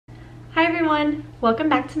Hi everyone, welcome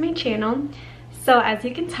back to my channel. So as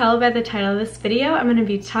you can tell by the title of this video, I'm going to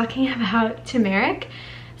be talking about turmeric.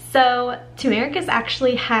 So turmeric is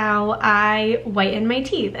actually how I whiten my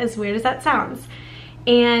teeth, as weird as that sounds.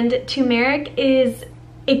 And turmeric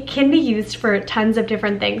it can be used for tons of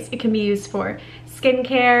different things. It can be used for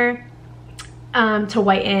skincare, to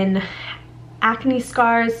whiten acne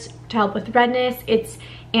scars, to help with redness. It's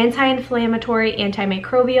anti-inflammatory,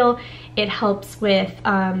 antimicrobial. It helps with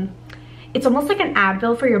it's almost like an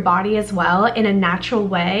Advil for your body as well, in a natural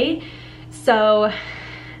way. So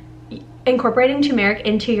incorporating turmeric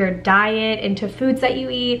into your diet, into foods that you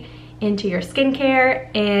eat, into your skincare,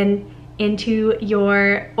 and into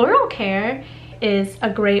your oral care is a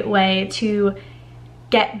great way to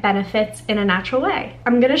get benefits in a natural way.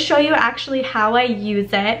 I'm gonna show you actually how I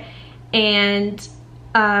use it, and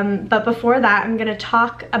but before that, I'm gonna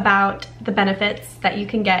talk about the benefits that you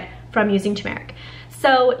can get from using turmeric.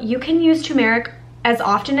 So you can use turmeric as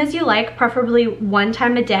often as you like, preferably one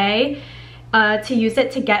time a day, to use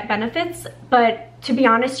it to get benefits. But to be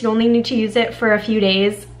honest, you only need to use it for a few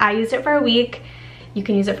days. I used it for a week. You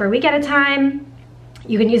can use it for a week at a time.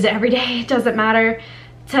 You can use it every day, it doesn't matter,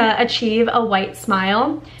 to achieve a white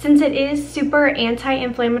smile. Since it is super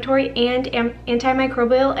anti-inflammatory and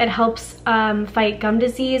antimicrobial, it helps fight gum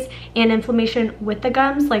disease and inflammation with the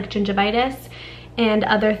gums, like gingivitis and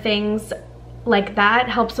other things like that.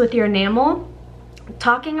 Helps with your enamel.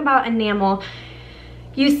 Talking about enamel,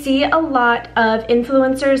 you see a lot of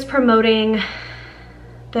influencers promoting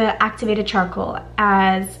the activated charcoal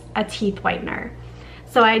as a teeth whitener.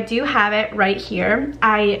 So I do have it right here.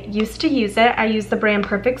 I used to use it. I use the brand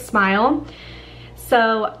Perfect Smile.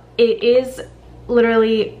 So it is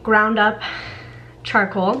literally ground up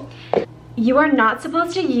charcoal. You are not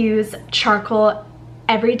supposed to use charcoal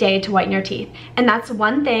every day to whiten your teeth. And that's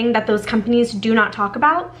one thing that those companies do not talk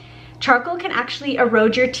about. Charcoal can actually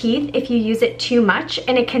erode your teeth if you use it too much,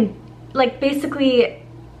 and it can like basically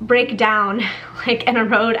break down like and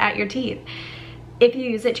erode at your teeth if you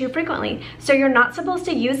use it too frequently. So you're not supposed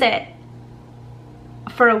to use it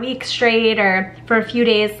for a week straight or for a few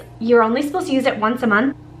days. You're only supposed to use it once a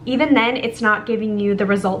month. Even then, it's not giving you the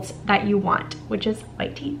results that you want, which is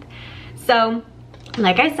white teeth. So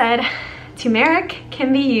like I said, turmeric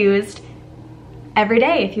can be used every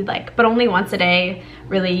day if you'd like, but only once a day.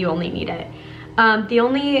 Really, you only need it. The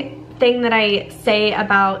only thing that I say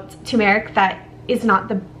about turmeric that is not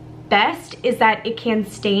the best is that it can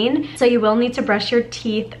stain. So you will need to brush your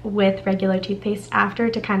teeth with regular toothpaste after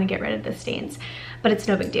to kind of get rid of the stains, but it's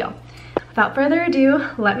no big deal. Without further ado,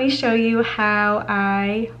 let me show you how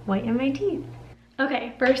I whiten my teeth.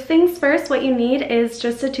 Okay, first things first, what you need is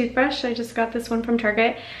just a toothbrush. I just got this one from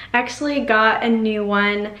Target. I actually got a new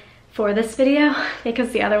one for this video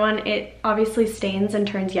because the other one, it obviously stains and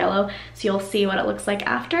turns yellow, so you'll see what it looks like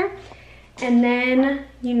after. And then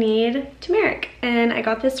you need turmeric, and I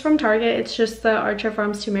got this from Target. It's just the Archer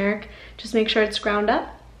Farms turmeric. Just make sure it's ground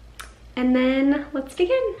up, and then let's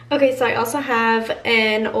begin. Okay, so I also have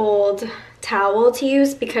an old towel to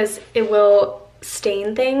use because it will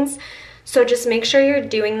stain things. So just make sure you're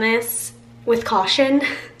doing this with caution.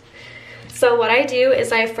 So what I do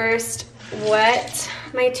is I first wet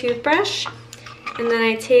my toothbrush, and then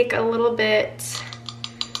I take a little bit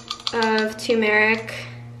of turmeric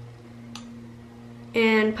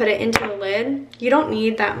and put it into the lid. You don't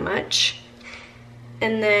need that much.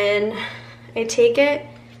 And then I take it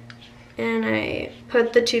and I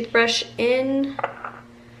put the toothbrush in.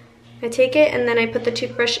 I take it and then I put the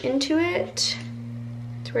toothbrush into it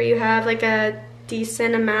to where you have like a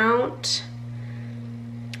decent amount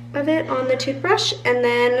of it on the toothbrush, and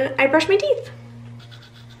then I brush my teeth.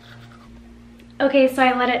 Okay, so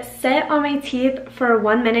I let it sit on my teeth for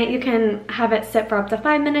 1 minute. You can have it sit for up to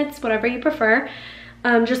 5 minutes, whatever you prefer.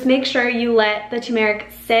 Just make sure you let the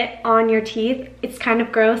turmeric sit on your teeth. It's kind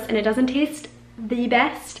of gross and it doesn't taste the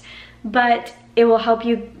best, but it will help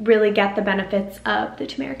you really get the benefits of the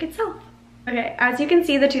turmeric itself. Okay, as you can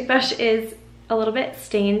see, the toothbrush is a little bit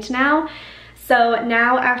stained now. So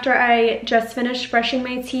now after I just finished brushing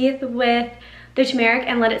my teeth with the turmeric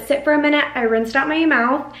and let it sit for a minute, I rinsed out my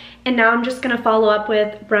mouth, and now I'm just gonna follow up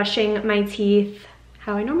with brushing my teeth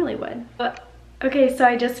how I normally would. Okay, so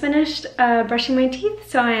I just finished brushing my teeth,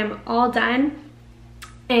 so I am all done.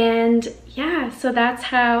 And yeah, so that's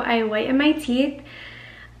how I whiten my teeth.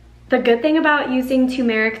 The good thing about using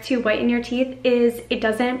turmeric to whiten your teeth is it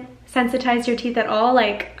doesn't sensitize your teeth at all,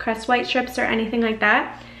 like crest white strips or anything like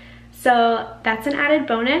that. So that's an added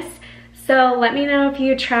bonus. So let me know if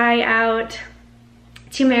you try out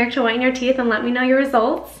turmeric to whiten your teeth, and let me know your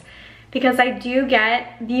results, because I do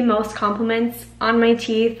get the most compliments on my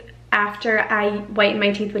teeth after I whiten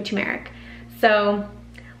my teeth with turmeric. So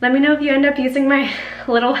let me know if you end up using my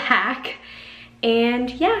little hack. And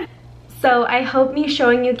yeah, so I hope me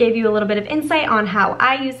showing you gave you a little bit of insight on how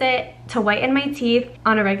I use it to whiten my teeth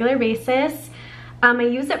on a regular basis. I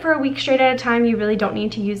use it for a week straight at a time. You really don't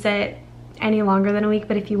need to use it any longer than a week,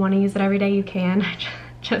 but if you want to use it every day, you can. I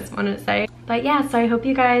just want to say. But yeah, so I hope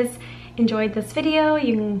you guys enjoyed this video.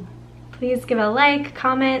 You can please give a like,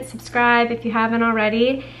 comment, subscribe if you haven't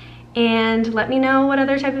already, and let me know what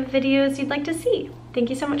other type of videos you'd like to see. Thank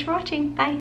you so much for watching. Bye.